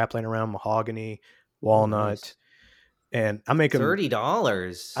have scrap laying around, mahogany, walnut. Nice. And I make them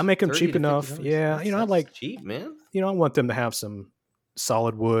 $30. I make them cheap enough. Yeah. That's, I like cheap, man. I want them to have some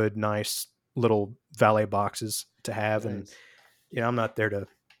solid wood, nice little valet boxes to have. Nice. And I'm not there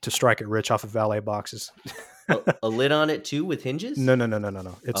to strike it rich off of valet boxes. A lid on it too with hinges? No.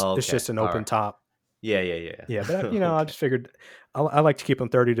 It's just an open top. Yeah. Yeah, but I just figured I like to keep them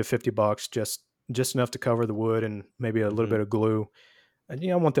 $30 to $50, just enough to cover the wood and maybe a little bit of glue. And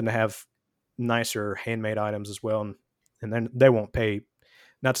I want them to have nicer handmade items as well, and then they won't pay.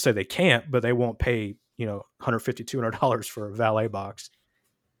 Not to say they can't, but they won't pay $150, $200 for a valet box.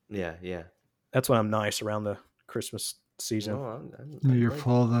 Yeah. That's when I'm nice around the Christmas season. You're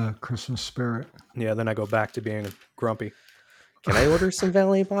full of the Christmas spirit. Yeah, then I go back to being grumpy. Can I order some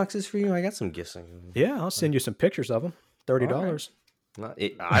valet boxes for you? I got some gifts. Yeah, I'll send you some pictures of them. $30.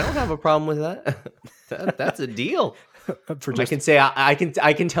 Right. I don't have a problem with that. That's a deal. I can say I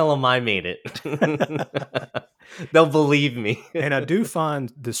can tell them I made it. They'll believe me. And I do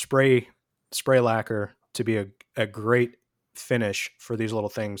find the spray lacquer to be a great finish for these little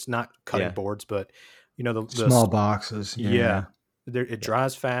things, not cutting boards, but the small boxes. Yeah. It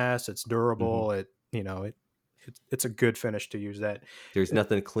dries fast. It's durable. It's a good finish to use that. There's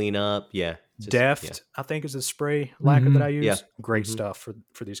nothing to clean up. Yeah. Deft, I think, is a spray lacquer that I use. Yeah. Great stuff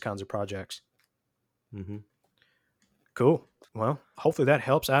for these kinds of projects. Mm-hmm. Cool. Well, hopefully that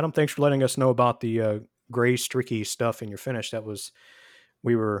helps. Adam, thanks for letting us know about the gray streaky stuff in your finish.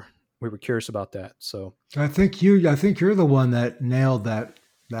 We were curious about that. So I think you're the one that nailed that.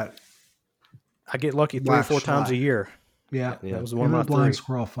 I get lucky 3 or 4 times a year. Yeah. That was one of my blind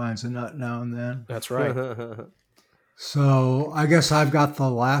squirrel finds a nut now and then. That's right. So I guess I've got the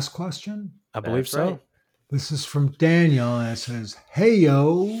last question. I believe so. Right. This is from Daniel, and it says, "Hey,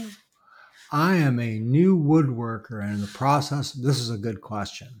 yo, I am a new woodworker and in the process." This is a good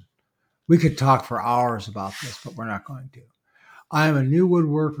question. We could talk for hours about this, but we're not going to. "I am a new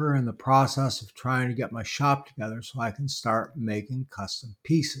woodworker in the process of trying to get my shop together so I can start making custom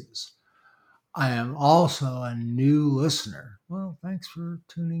pieces. I am also a new listener." Well, thanks for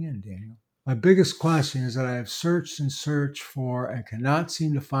tuning in, Daniel. "My biggest question is that I have searched and searched for and cannot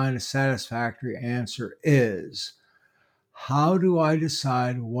seem to find a satisfactory answer is, how do I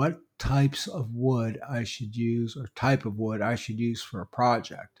decide what types of wood I should use or type of wood I should use for a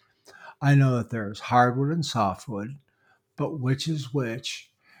project? I know that there's hardwood and softwood, but which is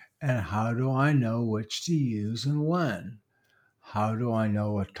which? And how do I know which to use and when? How do I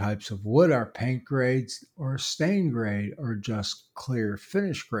know what types of wood are paint grades or stain grade or just clear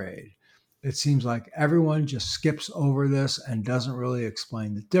finish grade? It seems like everyone just skips over this and doesn't really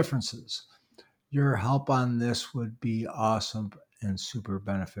explain the differences. Your help on this would be awesome and super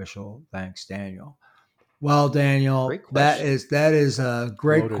beneficial. Thanks, Daniel." Well, Daniel, that is a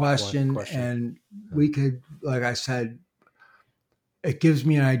great question. And we could, like I said, it gives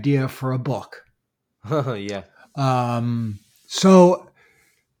me an idea for a book. Yeah. So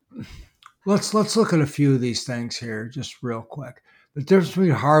let's look at a few of these things here, just real quick. The difference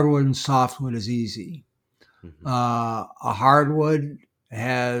between hardwood and softwood is easy. Mm-hmm. A hardwood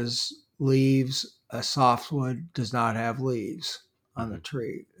has leaves. A softwood does not have leaves on the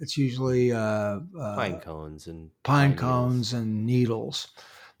tree. It's usually pine cones and needles.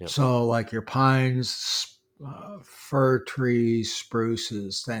 Yep. So like your pines, fir trees,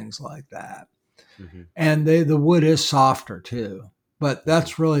 spruces, things like that. Mm-hmm. And the wood is softer too. But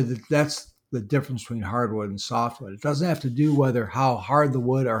that's really that's the difference between hardwood and softwood. It doesn't have to do whether how hard the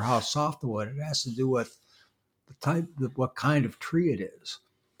wood or how soft the wood. It has to do with the type, what kind of tree it is.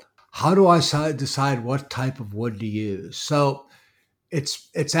 How do I decide what type of wood to use? So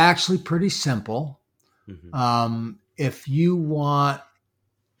it's actually pretty simple. Mm-hmm. If you want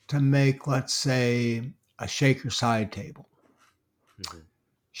to make, let's say, a shaker side table,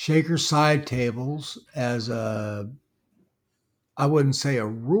 shaker side tables I wouldn't say a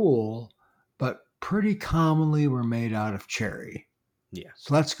rule, but pretty commonly were made out of cherry. Yeah.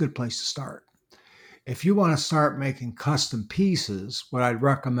 So that's a good place to start. If you want to start making custom pieces, what I'd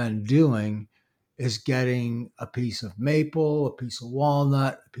recommend doing is getting a piece of maple, a piece of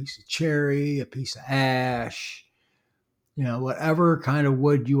walnut, a piece of cherry, a piece of ash, whatever kind of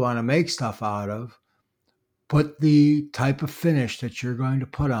wood you want to make stuff out of. Put the type of finish that you're going to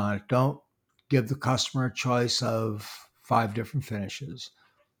put on it. Don't give the customer a choice of 5 different finishes.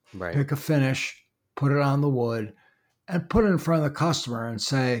 Right. Pick a finish, put it on the wood, and put it in front of the customer and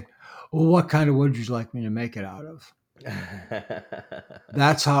say, "Well, what kind of wood would you like me to make it out of?"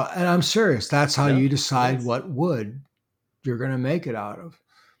 That's how, and I'm serious, that's how you decide what wood you're going to make it out of.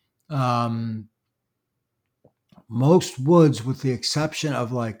 most woods, with the exception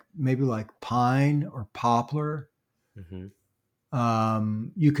of maybe pine or poplar,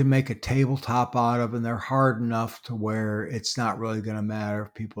 you can make a tabletop out of, and they're hard enough to where it's not really going to matter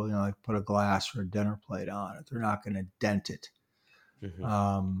if people, put a glass or a dinner plate on it. They're not going to dent it,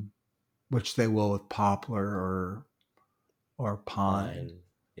 which they will with poplar or pine.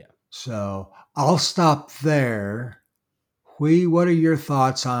 Yeah. So I'll stop there. What are your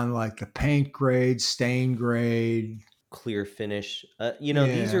thoughts on the paint grade, stain grade, clear finish?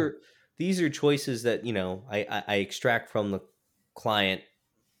 These are choices that I extract from the client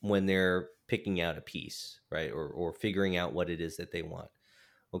when they're picking out a piece, right, or figuring out what it is that they want.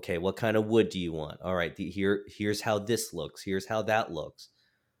 Okay, what kind of wood do you want? All right, here's how this looks. Here's how that looks.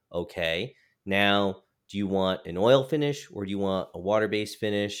 Okay, now do you want an oil finish or do you want a water-based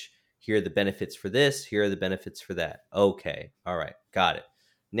finish? Here are the benefits for this. Here are the benefits for that. Okay, all right, got it.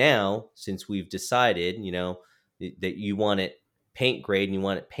 Now, since we've decided, that you want it paint grade and you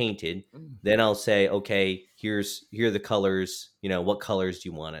want it painted, then I'll say, okay, here are the colors. What colors do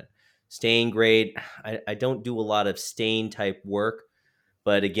you want it? Stain grade, I don't do a lot of stain type work,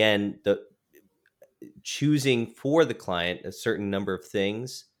 but again, the choosing for the client a certain number of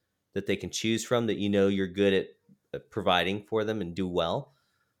things that they can choose from that you're good at providing for them and do well,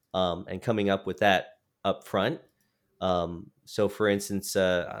 and coming up with that up front. So for instance,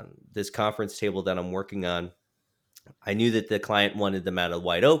 this conference table that I'm working on, I knew that the client wanted them out of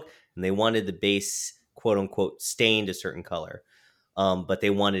white oak and they wanted the base, quote unquote, stained a certain color, but they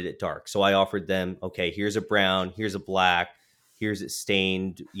wanted it dark. So I offered them, okay, here's a brown, here's a black, here's it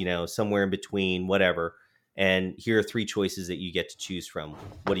stained, somewhere in between, whatever. And here are 3 choices that you get to choose from.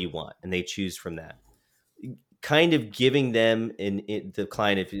 What do you want? And they choose from that. Kind of giving them, the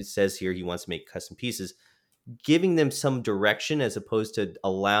client, if it says here he wants to make custom pieces, giving them some direction as opposed to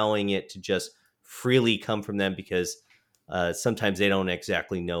allowing it to just freely come from them, because sometimes they don't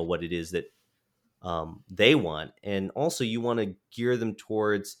exactly know what it is that they want. And also you want to gear them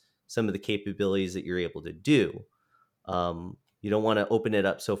towards some of the capabilities that you're able to do. You don't want to open it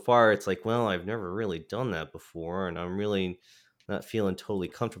up so far. It's like, well, I've never really done that before, and I'm really not feeling totally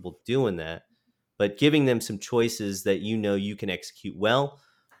comfortable doing that. But giving them some choices that you can execute well,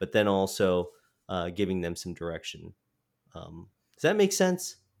 but then also giving them some direction. Does that make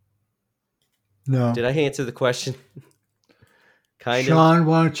sense? No. Did I answer the question? Kind Sean,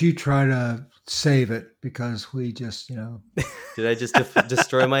 why don't you try to save it, because we just, Did I just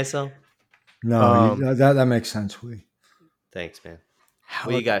destroy myself? No, that makes sense. Thanks, man.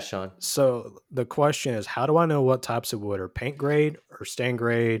 What you got, Sean? So the question is, how do I know what types of wood are paint grade or stain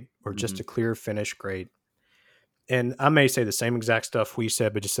grade or just a clear finish grade? And I may say the same exact stuff we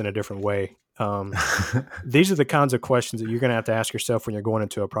said, but just in a different way. These are the kinds of questions that you're going to have to ask yourself when you're going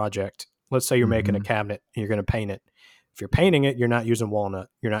into a project. Let's say you're making a cabinet and you're going to paint it. If you're painting it, you're not using walnut.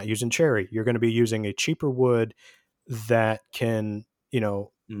 You're not using cherry. You're going to be using a cheaper wood that can,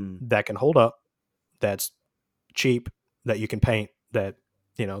 that can hold up, that's cheap, that you can paint, that,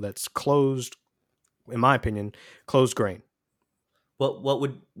 that's closed, in my opinion, closed grain. What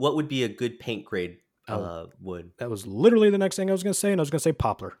would be a good paint grade wood? That was literally the next thing I was going to say, and I was going to say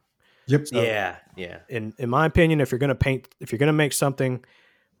poplar. Yep. So, yeah. In my opinion, if you're going to make something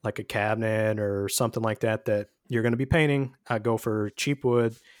like a cabinet or something like that you're going to be painting, I go for cheap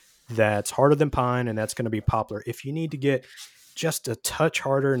wood that's harder than pine, and that's going to be poplar. If you need to get just a touch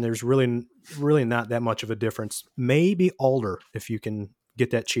harder, and there's really not that much of a difference, maybe alder if you can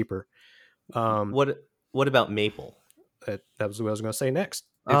get that cheaper. What about maple? That was what I was going to say next.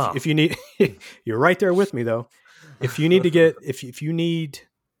 If you need, you're right there with me though. If you need to get, if you need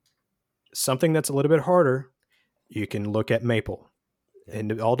something that's a little bit harder, you can look at maple. Yeah.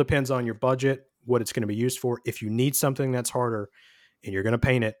 And it all depends on your budget, what it's going to be used for. If you need something that's harder and you're going to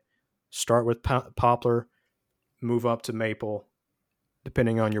paint it, start with poplar, move up to maple,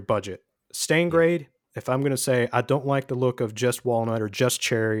 depending on your budget. Stain grade, if I'm going to say I don't like the look of just walnut or just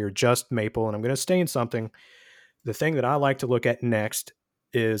cherry or just maple, and I'm going to stain something, the thing that I like to look at next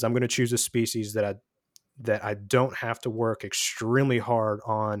is I'm going to choose a species that I don't have to work extremely hard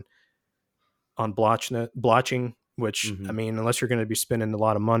on blotching, which, I mean, unless you're going to be spending a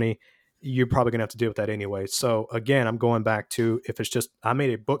lot of money, you're probably going to have to deal with that anyway. So again, I'm going back to, if it's just, I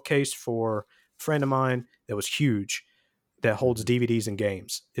made a bookcase for a friend of mine that was huge, that holds DVDs and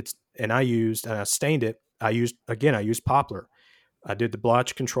games. And I stained it. I used poplar. I did the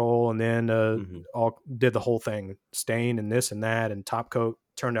blotch control, and then did the whole thing, stain and this and that, and top coat.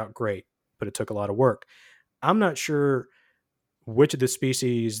 Turned out great, but it took a lot of work. I'm not sure which of the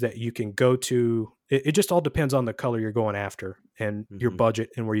species that you can go to. It just all depends on the color you're going after and your budget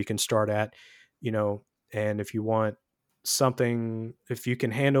and where you can start at. And if you want something, if you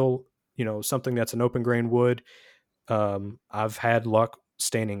can handle, something that's an open grain wood, I've had luck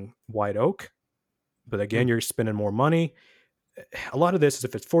staining white oak, but again, you're spending more money. A lot of this is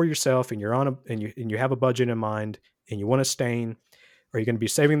if it's for yourself and you're and you have a budget in mind and you want to stain, are you going to be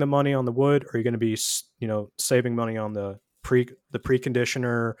saving the money on the wood, or are you going to be, saving money on the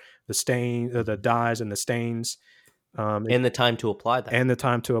preconditioner, the stain, the dyes and the stains, and the time to apply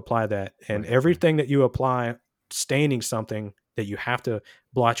that, and everything that you apply staining something that you have to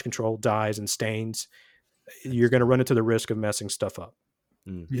blotch control, dyes and stains, you're going to run into the risk of messing stuff up.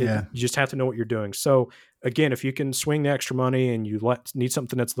 Yeah. You just have to know what you're doing. So again, if you can swing the extra money and you need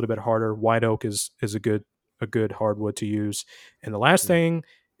something that's a little bit harder, white oak is a good hardwood to use. And the last thing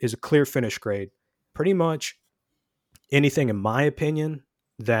is a clear finish grade. Pretty much anything, in my opinion,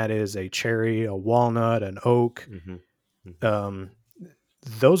 that is a cherry, a walnut, an oak.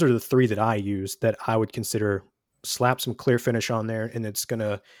 Those are the three that I use that I would consider. Slap some clear finish on there and it's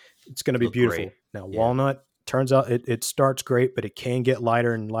gonna be beautiful. Great. Now, walnut turns out it starts great, but it can get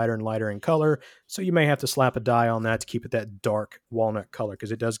lighter and lighter and lighter in color. So you may have to slap a dye on that to keep it that dark walnut color,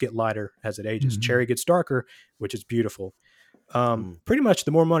 because it does get lighter as it ages. Cherry gets darker, which is beautiful. Pretty much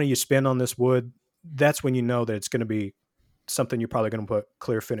the more money you spend on this wood, that's when you know that it's going to be something you're probably going to put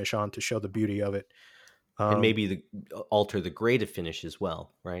clear finish on to show the beauty of it. And maybe alter the grade of finish as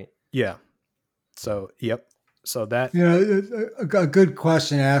well, right? Yeah. So, yep. So that, a good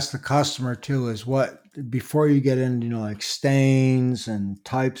question to ask the customer too is what, before you get into, like stains and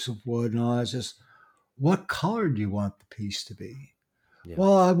types of wood and all that, just what color do you want the piece to be? Yeah.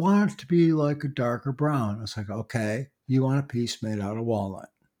 Well, I want it to be like a darker brown. It's like, okay, you want a piece made out of walnut.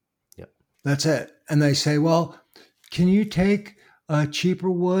 Yep. That's it. And they say, well, can you take a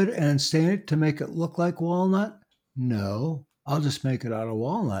cheaper wood and stain it to make it look like walnut? No, I'll just make it out of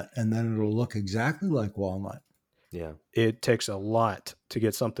walnut and then it'll look exactly like walnut. Yeah, it takes a lot to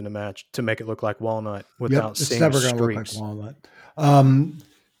get something to match to make it look like walnut without seeing it's never going to look like walnut.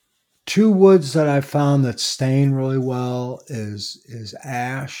 Two woods that I found that stain really well is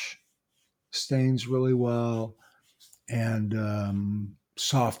ash, stains really well, and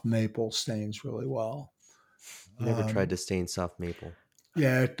soft maple stains really well. Never tried to stain soft maple.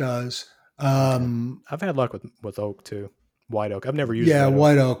 Yeah, it does. I've had luck with oak too. White oak. I've never used. Yeah,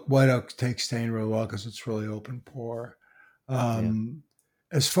 white oak takes stain really well because it's really open pore.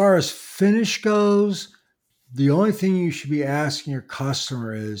 As far as finish goes, the only thing you should be asking your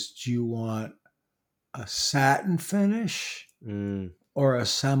customer is, do you want a satin finish or a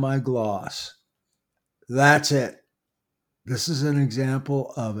semi-gloss? That's it. This is an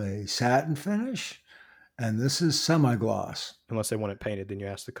example of a satin finish, and this is semi-gloss. Unless they want it painted, then you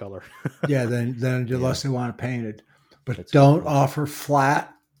ask the color. Yeah, then unless they want it painted. But that's don't offer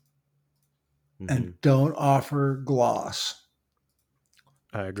flat and don't offer gloss.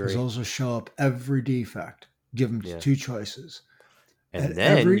 I agree. Because those will show up every defect. Give them two choices. And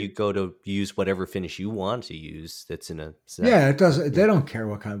then you go to use whatever finish you want to use that's in a set. Yeah, it doesn't. They don't care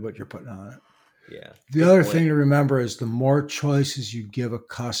what kind of wood you're putting on it. Yeah. The other thing to remember is the more choices you give a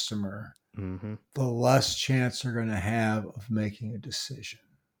customer, the less chance they're going to have of making a decision.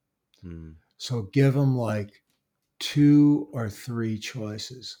 So give them like 2 or 3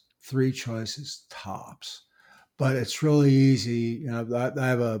 choices. 3 choices tops. But it's really easy. I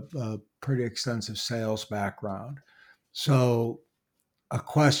have a pretty extensive sales background. So a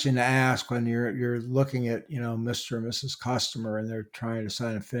question to ask when you're looking at, Mr. and Mrs. Customer and they're trying to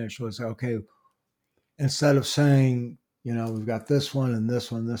sign a finish was, okay, instead of saying, we've got this one and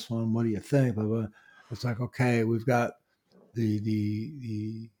this one, what do you think? It's like, okay, we've got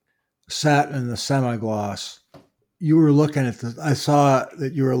the satin and the semi-gloss. You were looking at I saw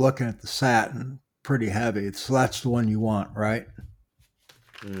that you were looking at the satin pretty heavy. So that's the one you want, right?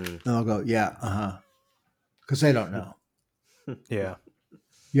 And they'll go, yeah, because they don't know. Yeah.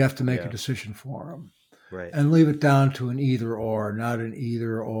 You have to make a decision for them. Right. And leave it down to an either or, not an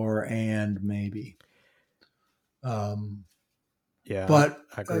either or and maybe. Yeah, but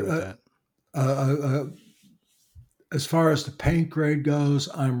I agree with that. As far as the paint grade goes,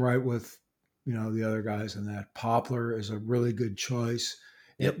 I'm right with the other guys in that. Poplar is a really good choice.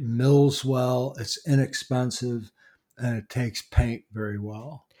 Yep. It mills well, it's inexpensive, and it takes paint very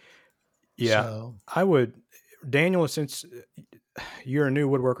well. Yeah, so, I would, Daniel, since you're a new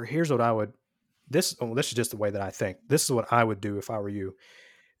woodworker, here's what I would. This is just the way that I think. This is what I would do if I were you.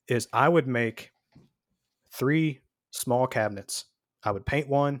 Is I would make 3 small cabinets. I would paint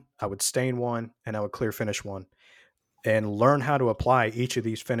one, I would stain one, and I would clear finish one, and learn how to apply each of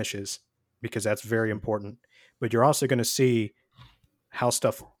these finishes, because that's very important. But you're also going to see how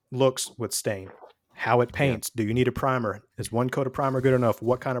stuff looks with stain. how it paints. Do you need a primer? Is one coat of primer good enough?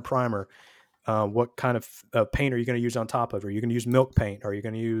 What kind of primer? What kind of paint are you going to use on top of it? Are you going to use milk paint? Are you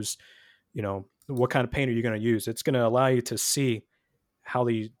going to use, what kind of paint are you going to use? It's going to allow you to see how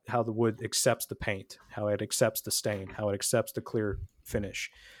the wood accepts the paint, how it accepts the stain, how it accepts the clear finish.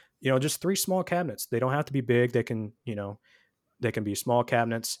 Just 3 small cabinets. They don't have to be big. They can, they can be small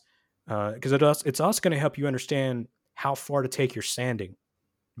cabinets, because it's also going to help you understand how far to take your sanding,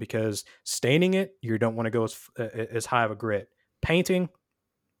 because staining it, you don't want to go as high of a grit. Painting,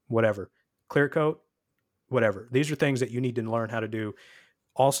 whatever. Clear coat, whatever. These are things that you need to learn how to do.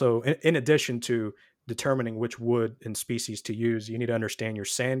 Also, in addition to determining which wood and species to use, you need to understand your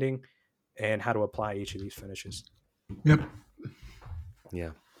sanding and how to apply each of these finishes. Yep.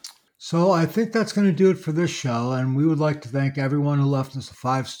 Yeah. So I think that's going to do it for this show. And we would like to thank everyone who left us a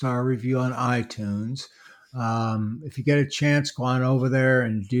 5-star review on iTunes. If you get a chance, go on over there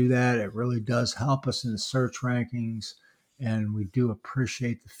and do that. It really does help us in the search rankings. And we do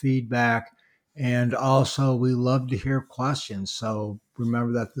appreciate the feedback. And also, we love to hear questions. So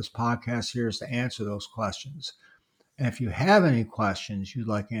remember that this podcast here is to answer those questions. And if you have any questions you'd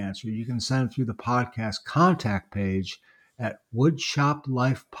like answered, you can send them through the podcast contact page at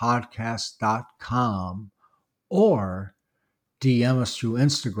woodshoplifepodcast.com or DM us through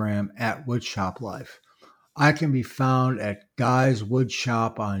Instagram at woodshoplife. I can be found at Guys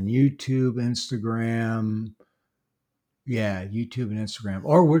Woodshop on YouTube, Instagram. Yeah, YouTube and Instagram,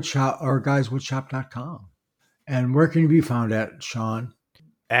 or Woodshop, or guyswoodshop.com. And where can you be found at, Sean?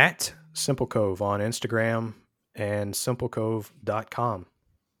 At Simple Cove on Instagram and simplecove.com.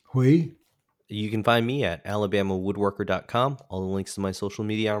 You can find me at alabamawoodworker.com. All the links to my social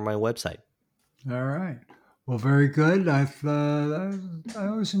media are on my website. All right. Well, very good. I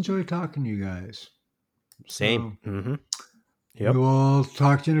always enjoy talking to you guys. Same. Yep. We will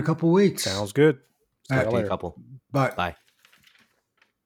talk to you in a couple weeks. Sounds good. Talk to you in a couple. Bye. Bye.